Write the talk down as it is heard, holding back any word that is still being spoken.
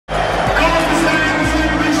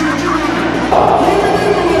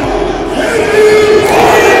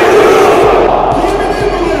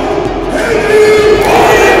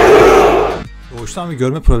bir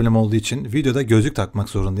görme problemi olduğu için videoda gözlük takmak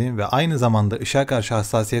zorundayım ve aynı zamanda ışığa karşı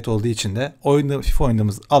hassasiyet olduğu için de FIFA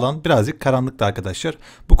oynadığımız alan birazcık karanlıkta arkadaşlar.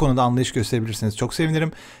 Bu konuda anlayış gösterebilirsiniz. Çok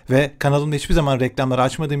sevinirim ve kanalımda hiçbir zaman reklamları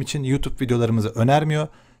açmadığım için YouTube videolarımızı önermiyor.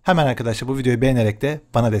 Hemen arkadaşlar bu videoyu beğenerek de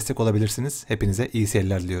bana destek olabilirsiniz. Hepinize iyi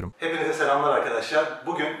seyirler diliyorum. Hepinize selamlar arkadaşlar.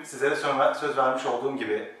 Bugün sizlere söz vermiş olduğum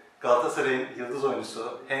gibi Galatasaray'ın yıldız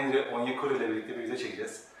oyuncusu Henry Onyekuru ile birlikte bir video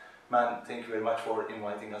çekeceğiz. Man, thank you very much for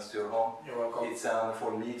inviting us to your home. You're welcome. It's an honor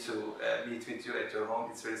for me to meet with you at your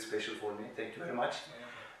home. It's very special for me. Thank you very much.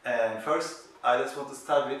 And first, I just want to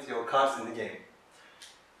start with your cards in the game.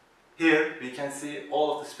 Here we can see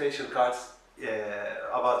all of the special cards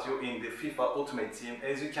about you in the FIFA Ultimate Team.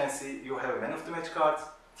 As you can see, you have a Man of the Match card,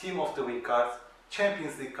 Team of the Week card,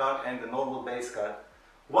 Champions League card, and the normal base card.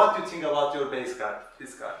 What do you think about your base card?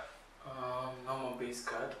 This card? Normal base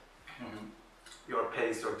card. Your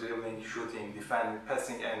pace, your dribbling, shooting, defending,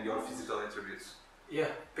 passing, and your physical attributes. Yeah,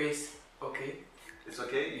 pace. Okay. It's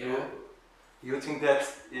okay. Yeah. You think that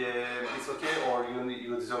it's okay, or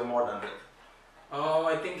you deserve more than that?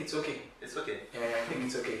 I think it's okay. It's okay. Yeah, I think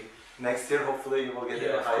it's okay. Next year, hopefully, you will get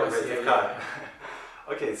a of higher course, rated yeah, card.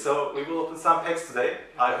 yeah. Okay, so we will open some packs today.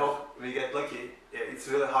 I hope we get lucky. It's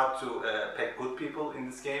really hard to pack good people in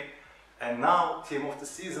this game. And now, team of the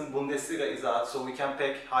season, Bundesliga is out, so we can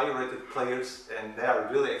pack higher rated players, and they are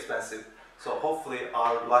really expensive. So hopefully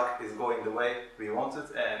our luck is going the way we wanted,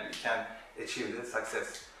 and we can achieve the success.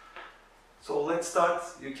 So let's start.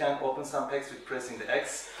 You can open some packs with pressing the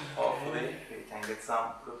X. Hopefully we can get some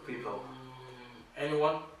good people.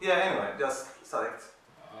 Anyone? Yeah, anyway, just select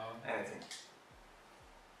anything.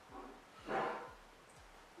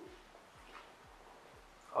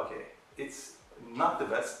 Okay, it's not the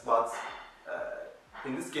best, but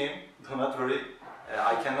in this game, do not worry.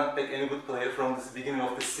 I cannot pick any good player from the beginning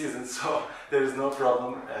of the season, so there is no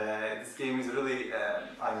problem. This game is really,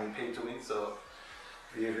 paid to win, so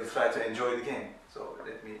we will try to enjoy the game. So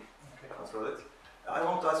let me control it. I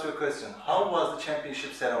want to ask you a question. How was the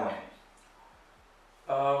championship ceremony?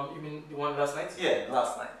 You mean the one last night? Yeah,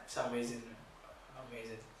 last night. It's amazing.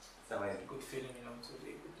 Amazing. It's amazing. Good feeling, to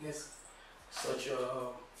witness such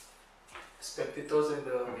spectators and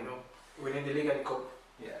winning the league and the cup.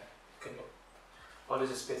 Yeah. Can always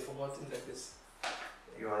expect for more things like this.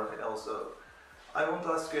 You are right. Also, I want to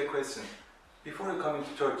ask you a question. Before you come into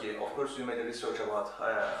Turkey, of course you made a research about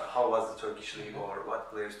how was the Turkish league or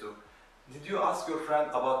what players do. Did you ask your friend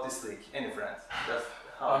about this league? Any friend? Just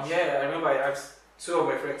yeah, I remember I asked two of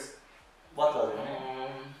my friends. What was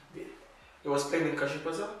it? He was playing in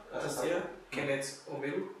Kashipaza last year, Kenneth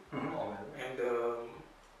Omeru, and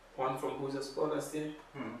one from Bursaspor last year.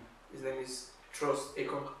 His name is Trust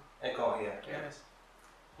Ekong. Ekong, yeah. Yes.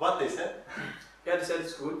 What they said? Yeah, they said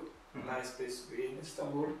it's good. Nice place to be in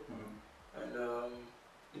Istanbul. And the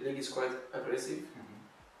league is quite aggressive,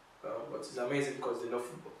 but it's amazing because they love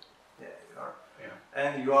football. Yeah, you are. Yeah.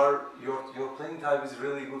 And your playing type is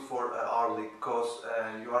really good for our league because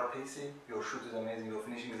you are pacey, your shoot is amazing, your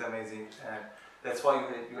finishing is amazing, and that's why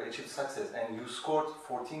you achieved success. And you scored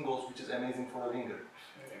 14 goals, which is amazing for a winger.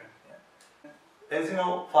 As you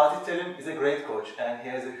know, Fatih Terim is a great coach and he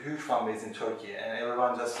has a huge fan base in Turkey, and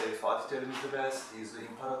everyone just says Fatih Terim is the best, he's the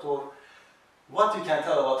imperator. What you can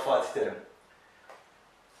tell about Fatih Terim?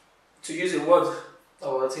 To use a word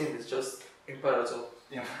of our team is just imperator.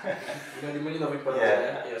 Yeah. You know the meaning of imperator?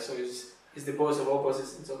 Yeah. So it's the boss of all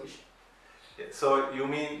bosses in Turkish. Yeah, so you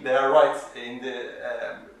mean they are right in the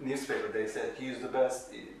newspaper? They said he is the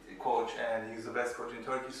best coach and he's the best coach in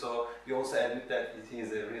Turkey. So you also admit that he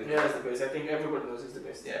is a real. Yeah, he's the best. I think everybody knows he's the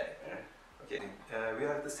best. Yeah. Okay. We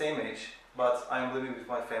are at the same age, but I'm living with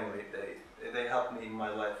my family. They help me in my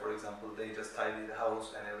life. For example, they just tidy the house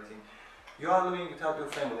and everything. You are living without your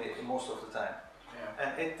family most of the time. Yeah. And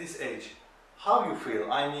at this age, how you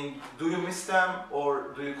feel? I mean, do you miss them,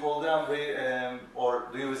 or do you call them, or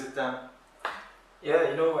do you visit them? Yeah,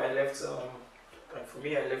 I left. Like for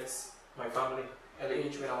me, I left my family at the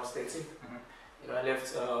age when I was 13. I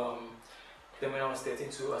left them when I was 13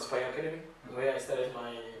 to Aspire Academy, where I started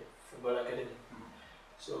my football academy.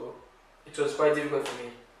 So it was quite difficult for me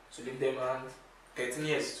to leave them around 13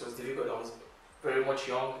 years. It was difficult. I was very much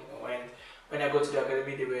young, and when I got to the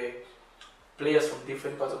academy, there were players from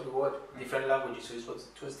different parts of the world, different languages. So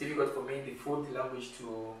it was difficult for me, the food, the language,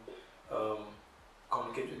 to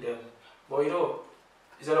communicate with them. But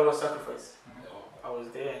it's all about sacrifice. I was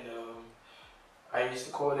there, and I used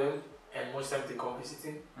to call them, and most times they come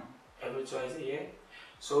visiting every twice a year.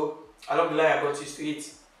 So along the line, I got used to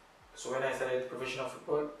it. So when I started professional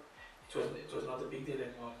football, it was not a big deal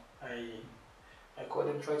anymore. I call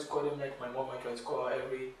them, try to call them like my mom. I try to call her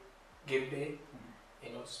every game day,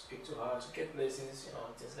 you know, speak to her, to get lessons, you know,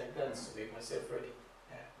 things like that, to make myself ready.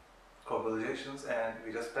 Yeah. Congratulations, and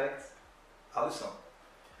we just packed Alisson,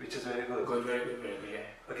 which is very good. Good, very good,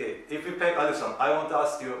 yeah. Okay, if we pack Alisson, I want to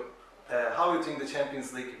ask you how you think the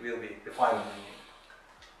Champions League will be, the final.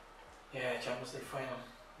 Yeah, Champions League final.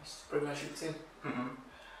 It's Premiership team.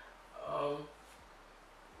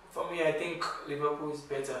 For me, I think Liverpool is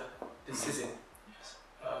better this season.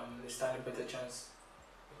 They stand a better chance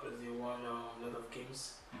because they won a lot of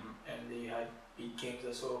games and they had big games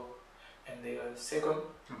as well. And they are second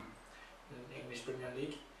in the English Premier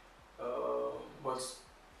League. But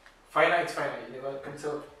final, it's final. You never can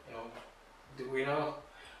tell. You know, the winner,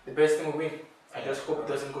 the best team will win. I just hope it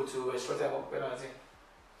doesn't go to extra time or penalty.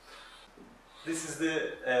 This is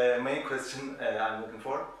the main question I'm looking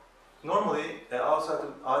for. Normally,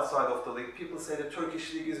 outside of the league, people say the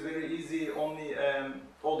Turkish league is very easy. Only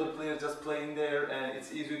older players just play in there, and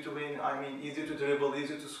it's easy to win. I mean, easy to dribble,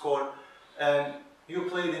 easy to score. And you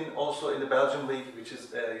played also in the Belgian league, which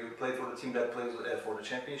is you played for the team that plays for the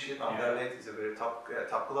championship. Anderlecht is a very top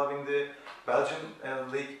club in the Belgian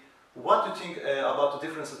league. What do you think about the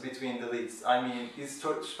differences between the leagues? I mean, is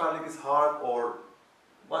Super League is hard, or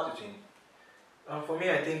what do you think? For me,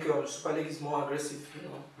 I think Super League is more aggressive. You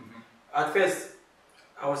know, at first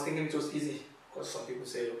I was thinking it was easy because some people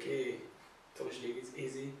say, okay, Turkish League is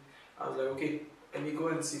easy. I was like, okay, let me go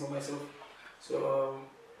and see for myself. So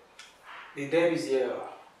the derbies here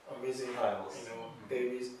are amazing. Rivals. You know,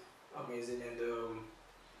 derbies amazing, and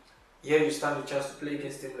yeah, you stand a chance to play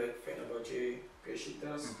against them like Fenerbahce,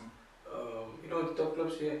 Beşiktaş. You know, the top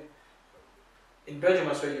clubs here. In Belgium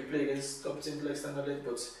as well, you play against top teams like Standard,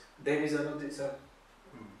 but derbies are not. It's a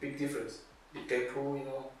big difference. The tempo, you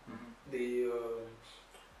know, the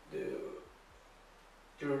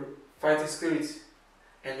fighting spirit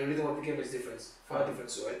and the rhythm of the game is different, far different.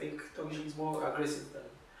 So I think Turkish is more aggressive than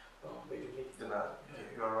Belgium League.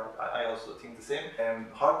 You are right. I also think the same.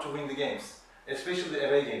 Hard to win the games, especially the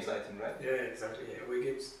away games, I think, right? Yeah, exactly. Yeah. Away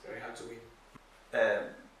games very hard to win.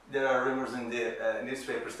 There are rumors in the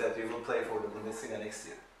newspapers that you will play for the Bundesliga next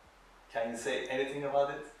year. Can you say anything about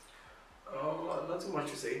it? Not too much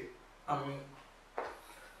to say. I mean,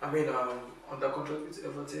 under contract with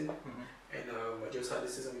Everton, and I just had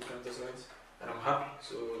this season with Galatasaray, and I'm happy.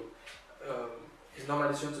 So it's not my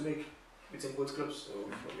decision to make between both clubs. So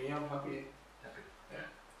for me, I'm happy. Yeah.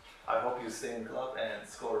 I hope you stay in the club and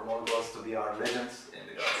score more goals to be our legends in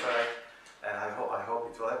the Galatasaray. And I hope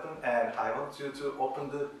it will happen. And I want you to open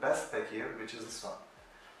the best pack here, which is this one.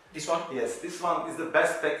 This one? Yes, this one is the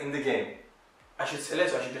best pack in the game. I should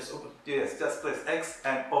select or I should just open? Yes, just press X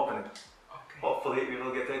and open it. Okay. Hopefully we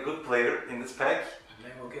will get a good player in this pack. And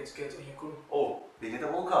then we'll get Onyekuru. Oh, we get a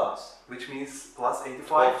walkout, which means plus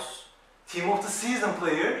 85. Team of the season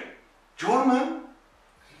player, German.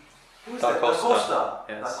 Who is that? Da Costa.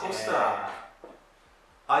 Yes. Da Costa. Yeah.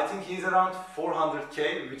 I think he's around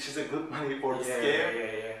 400k, which is a good money for this game.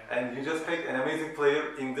 Yeah. And you just picked an amazing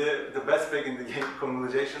player in the best pack in the game.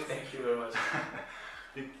 Congratulations. Thank you very much.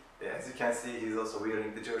 As you can see, he's also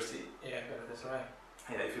wearing the jersey. Yeah, that's right.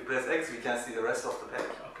 Yeah, if you press X, we can see the rest of the pack.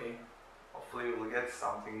 Okay. Hopefully we will get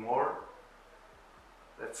something more.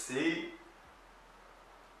 Let's see.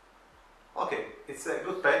 Okay, it's a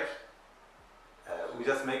good pack. We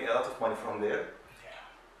just make a lot of money from there.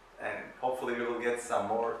 And hopefully we will get some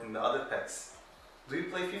more in the other packs. Do you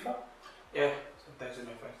play FIFA? Yeah, sometimes with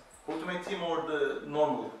my friends. Ultimate Team or the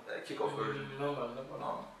normal kickoff version? Normal.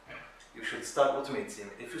 Yeah. You should start Ultimate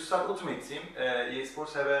Team. If you start Ultimate Team, EA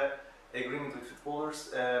Sports have an agreement with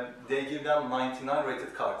footballers. They give them 99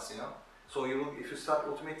 rated cards, you know. So you will, if you start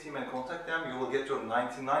Ultimate Team and contact them, you will get your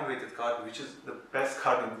 99 rated card, which is the best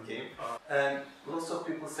card in the game. And lots of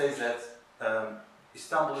people say that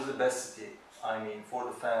Istanbul is the best city. I mean, for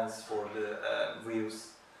the fans, for the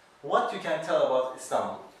views. What you can tell about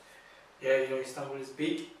Istanbul? Yeah, you know, Istanbul is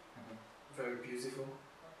big, very beautiful,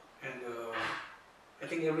 and I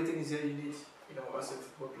think everything is here you need. You know, as a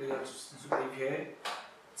football player to live here,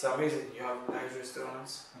 it's amazing. You have nice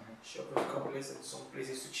restaurants, shopping complex, and some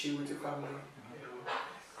places to chill with your family. You know,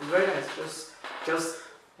 it's very nice. Just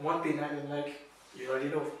one thing I don't like, you already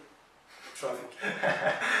know, traffic.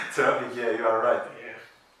 Traffic, yeah, you are right. Yeah.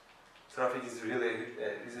 Traffic is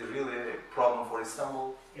really a problem for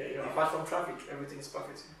Istanbul. Yeah, you know, apart from traffic, everything is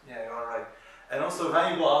perfect. Yeah, you are right. And also,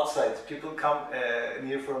 when you go outside, people come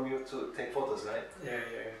near from you to take photos, right? Yeah.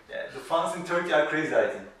 The fans in Turkey are crazy, I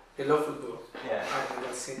think. They love football. Yeah. I've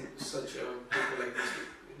never seen such people like this.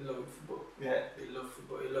 They love football. Yeah. They love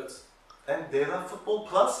football a lot. And they love football.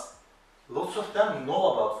 Plus, lots of them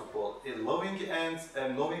know about football. Loving and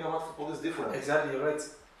knowing about football is different. Exactly, you're right.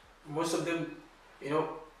 Most of them you know,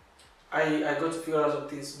 I got to figure out some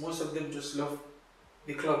things. Most of them just love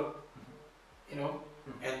the club, you know,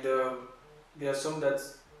 and there are some that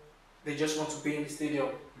they just want to be in the stadium.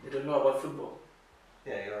 They don't know about football.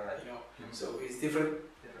 Yeah, you're right. You know, so it's different.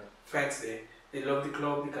 Fans, they love the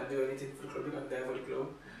club. They can do anything for the club. They can die for the club.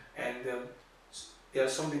 And there are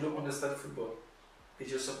some they don't understand football. They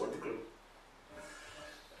just support the club.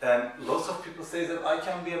 And lots of people say that I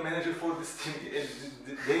can be a manager for this team.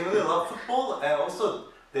 They really love football, and also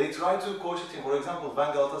they try to coach a team. For example, when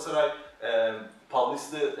Galatasaray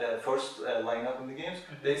published the first lineup in the games,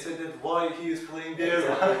 they said that why he is playing there.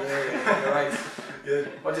 Yeah, you're right. Yeah.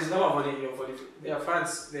 But it's not for they are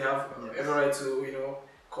fans. They have every right to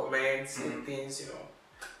comment things.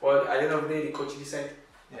 But at the end of the day, the coach decides.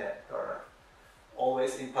 Yeah, alright.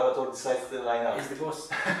 Always Imperator decides the lineup. He's the boss.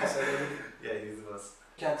 Yeah, he's the boss.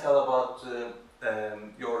 You can tell about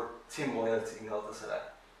your team loyalty in Galatasaray.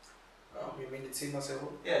 You mean the team as a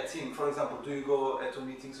whole? Yeah, team. For example, do you go to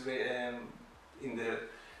meetings in the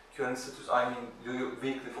current status? I mean, do you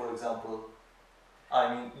weekly, for example?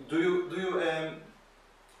 I mean, do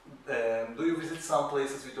you visit some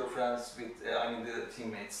places with your friends, with the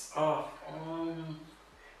teammates?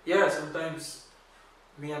 Yeah, sometimes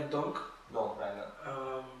me and Donk,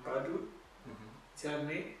 Badu, tell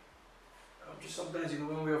me. Just sometimes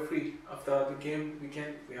when we are free after the game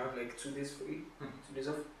weekend, we have like 2 days free, 2 days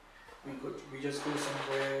off. We just go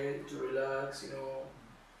somewhere to relax,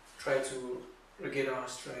 try to regain our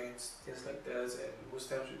strength, things like that. And most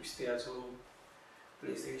times we stay at home,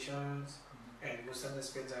 PlayStations, and most times I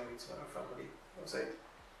spend time with my family outside.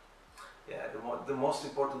 Yeah, the most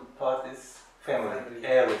important part is family.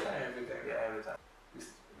 Every time. Every time. Yeah, every time.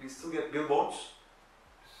 We still get billboards.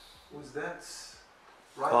 Who's that?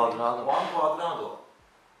 Right. Cuadrado. Juan Cuadrado.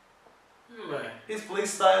 Man. His play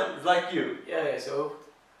style is like you. Yeah, so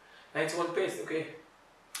 91 pace, okay.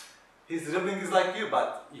 His dribbling is like you,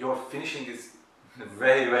 but your finishing is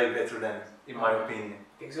way better than, in my opinion.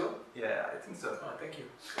 Think so? Yeah, I think so. Oh, thank you.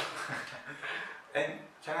 And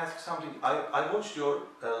can I ask you something? I watched your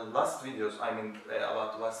last videos,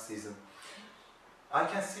 about last season. I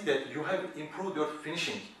can see that you have improved your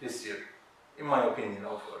finishing this year, in my opinion,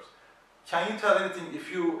 of course. Can you tell anything if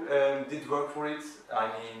you did work for it?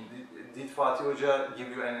 Did Fatih Hoca give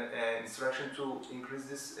you an instruction to increase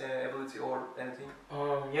this ability or anything?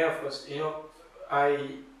 Yeah, of course.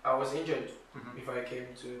 I was injured before I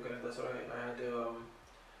came to Galatasaray.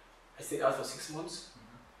 I stayed out for 6 months,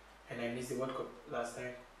 and I missed the World Cup last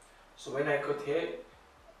time. So when I got here,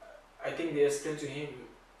 I think they explained to him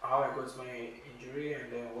how I got my injury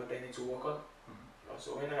and what I need to work on.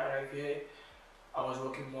 So when I arrived here, I was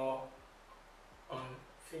working more on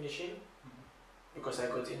finishing because I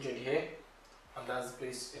got injured here, and that's the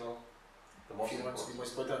place, the most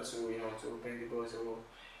important to open the ball. So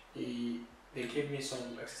they gave me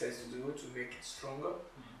some exercise to do to make it stronger,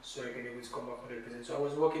 so I can able to come back 100%. So I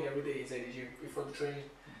was working every day inside the gym before the training,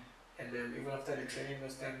 and then even after the training,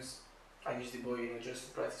 most times I use the ball, just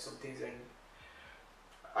to practice some things. And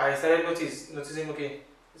I started noticing, okay,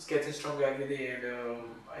 it's getting stronger every day, and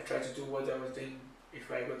I try to do what I was doing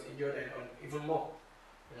before I got injured, and even more.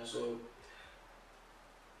 So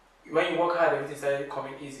when you work hard, everything started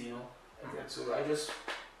coming easy, And so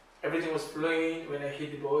everything was flowing when I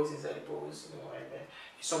hit the balls inside the post, and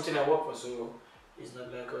it's something I work for, so it's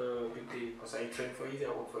not like a big deal because I train for it,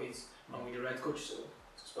 I work for it, I'm with the right coach, so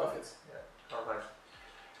it's perfect. Yeah, alright.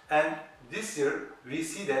 And this year we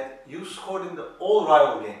see that you scored in all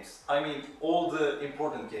rival games. All the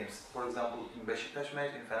important games. For example, in Beşiktaş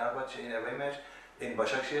match, in Fenerbahçe, in away match, in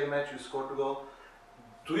Başakşehir match, you scored the goal.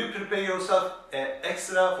 Do you prepare yourself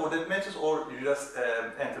extra for that matches, or you just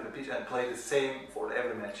enter the pitch and play the same for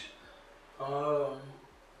every match?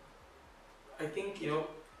 I think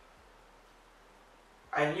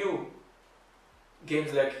I knew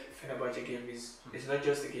games like Fenerbahçe game it's not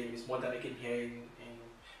just a game; it's more than a game here in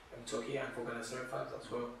Turkey and for Galatasaray fans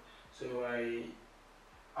as well. So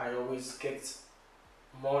I always get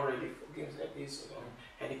more ready for games like this,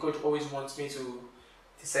 and the coach always wants me to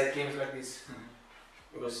decide games like this.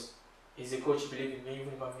 Because he's a coach, believe in me,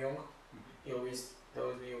 even if I'm young. He always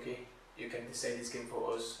tells me, okay, you can decide this game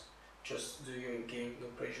for us. Just do your game, no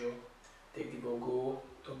pressure. Take the ball, go.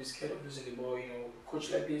 Don't be scared of losing the ball.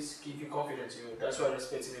 Coach like this give you confidence. That's why I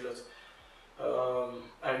respect him a lot.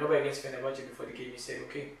 I remember against Fenerbahçe before the game, he said,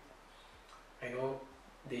 okay, I know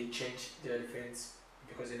they changed their defense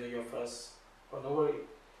because they know you're fast, but no worry.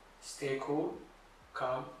 Stay cool,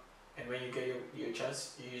 calm, and when you get your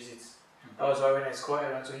chance, you use it. That was why when I scored,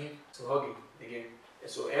 I ran to him to hug him the game. And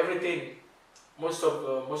so everything, most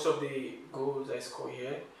of the goals I score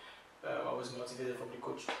here, I was motivated from the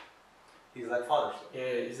coach. He's like father.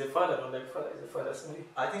 Yeah, he's a father, not like father. He's a father somebody.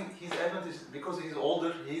 I think his advantage because he's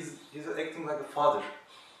older. He's acting like a father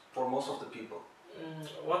for most of the people.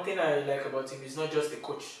 One thing I like about him is not just a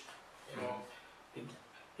coach. You know,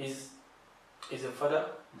 he's a father.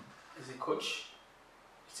 He's a coach,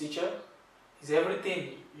 teacher. He's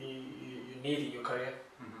everything you need in your career.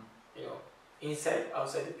 You know, inside,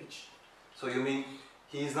 outside the pitch. So you mean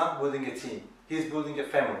he's not building a team? He's building a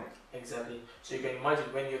family. Exactly. So you can imagine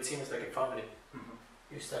when your team is like a family.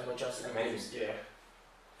 You stand no chance. Amazing. Yeah.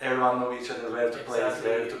 Everyone know each other, where to play, Exactly.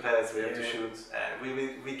 where to pass, where to shoot,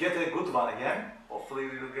 and we get a good one again. Hopefully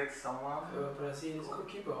we will get someone. Brazil is a good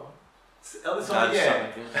keeper. Alisson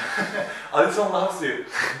again. Alisson loves you.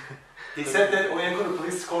 He said that Onyekuru,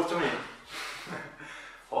 please score to me.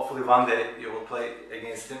 Hopefully one day you will play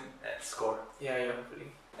against him and score. Yeah, hopefully.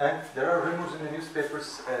 And there are rumors in the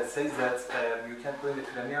newspapers says that you can't play in the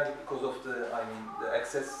Premier League because of the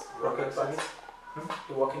access. Working permit.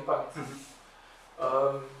 The working permit.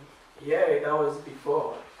 Yeah, that was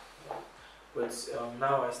before. But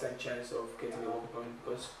now I stand chance of getting the working permit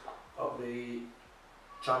because of the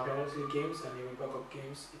Champions League games and the UEFA Cup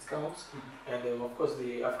games. It counts. And of course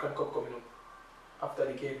the African Cup coming up after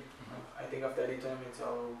the game. I think after the tournament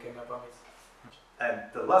I'll get my permit. And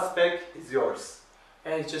the last pack is yours.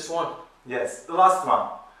 And it's just one. Yes, the last one.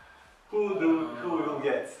 Who we will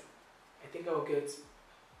get? I think I will get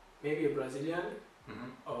maybe a Brazilian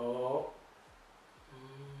or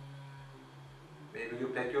maybe you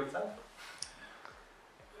pack yourself?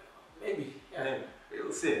 Maybe, yeah. Maybe. We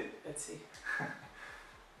will see. Let's see.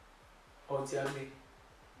 Or Jagne.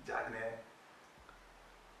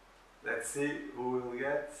 Let's see who we will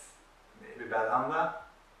get. Maybe Belhanda.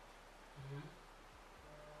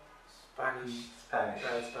 Spanish.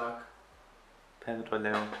 Right back. Pedro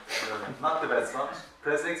Leon. Not the best one.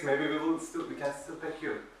 Press X, maybe we can still pick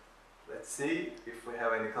you. Let's see if we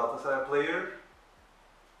have any Galatasaray player.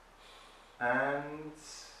 And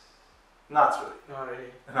not really. Not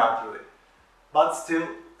really. Not really. But still,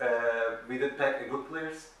 we did pack a good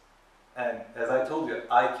players. And as I told you,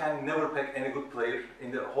 I can never pick any good player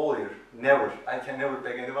in the whole year. Never. I can never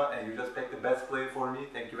pick anyone, and you just picked the best player for me.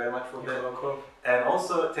 Thank you very much for that. You're welcome. And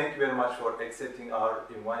also, thank you very much for accepting our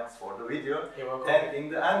invites for the video. You're welcome. And in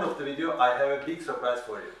the end of the video, I have a big surprise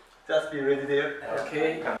for you. Just be ready there.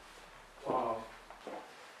 Okay. Wow.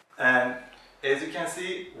 And as you can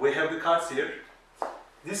see, we have the cards here.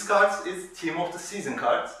 This card is Team of the Season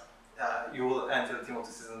card. You will enter the Team of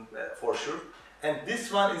the Season for sure. And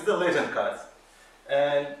this one is the Legend card.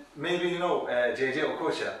 And maybe you know JJ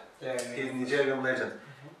Okocha. Yeah, He's Nigerian legend.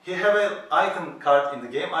 He have an icon card in the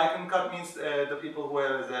game. Icon card means the people who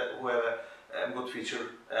have a good feature,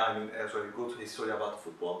 good history about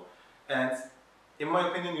football. And in my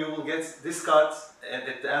opinion, you will get this card at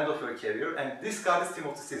the end of your career. And this card is Team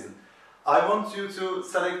of the Season. I want you to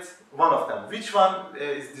select one of them. Which one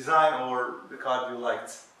is design or the card you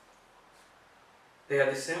liked? They are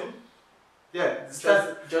the same? Yeah,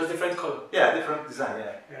 just different color. Yeah, different design.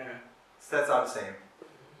 Yeah. Stats are the same.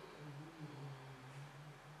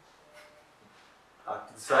 Hard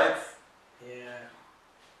to decide. Yeah.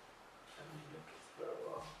 Let me look at it very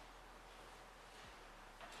well.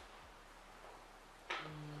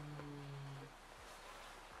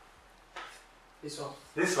 This one.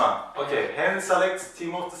 This one. Okay. Henry selects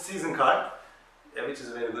Team of the Season card, which is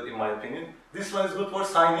very good in my opinion. This one is good for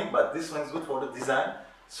signing, but this one is good for the design.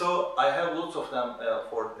 So I have lots of them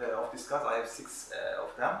of these cards. I have 6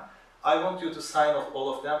 of them. I want you to sign off all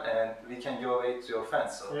of them, and we can give away to your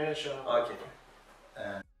fans. So. Yeah, sure. Okay.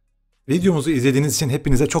 Videomuzu izlediğiniz için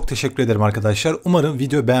hepinize çok teşekkür ederim arkadaşlar. Umarım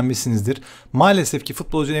video beğenmişsinizdir. Maalesef ki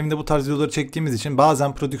futbolcunun evinde bu tarz videoları çektiğimiz için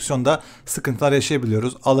bazen prodüksiyonda sıkıntılar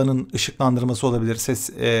yaşayabiliyoruz. Alanın ışıklandırması olabilir, ses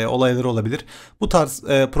olayları olabilir. Bu tarz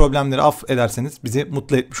problemleri affederseniz bizi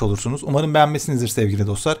mutlu etmiş olursunuz. Umarım beğenmişsinizdir sevgili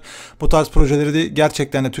dostlar. Bu tarz projeleri de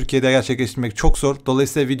gerçekten de Türkiye'de gerçekleştirmek çok zor.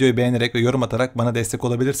 Dolayısıyla videoyu beğenerek ve yorum atarak bana destek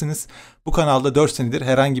olabilirsiniz. Bu kanalda 4 senedir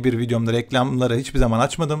herhangi bir videomda reklamları hiçbir zaman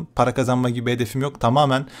açmadım. Para kazanma gibi hedefim yok.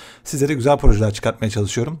 Tamamen sizlere güzel projeler çıkartmaya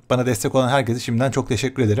çalışıyorum. Bana destek olan herkese şimdiden çok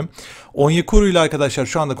teşekkür ederim. Onyekuru ile arkadaşlar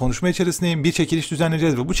şu anda konuşma içerisindeyim. Bir çekiliş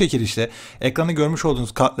düzenleyeceğiz ve bu çekilişte ekranda görmüş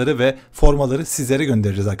olduğunuz kartları ve formaları sizlere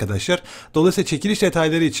göndereceğiz arkadaşlar. Dolayısıyla çekiliş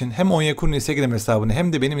detayları için hem Onyekuru'nun Instagram hesabını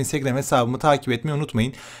hem de benim Instagram hesabımı takip etmeyi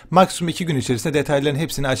unutmayın. Maksimum 2 gün içerisinde detayların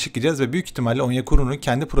hepsini açıklayacağız ve büyük ihtimalle Onyekuru'nun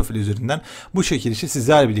kendi profili üzerinden bu çekilişi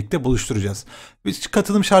sizlerle birlikte buluşturacağız. Biz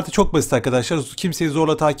katılım şartı çok basit arkadaşlar. Kimseyi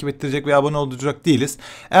zorla takip ettirecek ve abone olacak değiliz.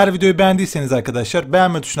 Eğer videoyu beğendiyseniz arkadaşlar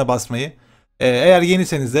beğenme tuşuna basmayı, Eğer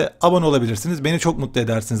yeniseniz de abone olabilirsiniz. Beni çok mutlu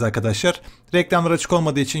edersiniz arkadaşlar. Reklamlar açık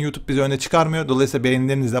olmadığı için YouTube bizi öne çıkarmıyor. Dolayısıyla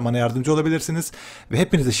beğenilerinizle bana yardımcı olabilirsiniz. Ve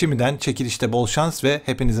hepinize şimdiden çekilişte bol şans ve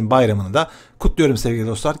hepinizin bayramını da kutluyorum sevgili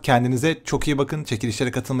dostlar. Kendinize çok iyi bakın.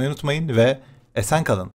 Çekilişlere katılmayı unutmayın ve esen kalın.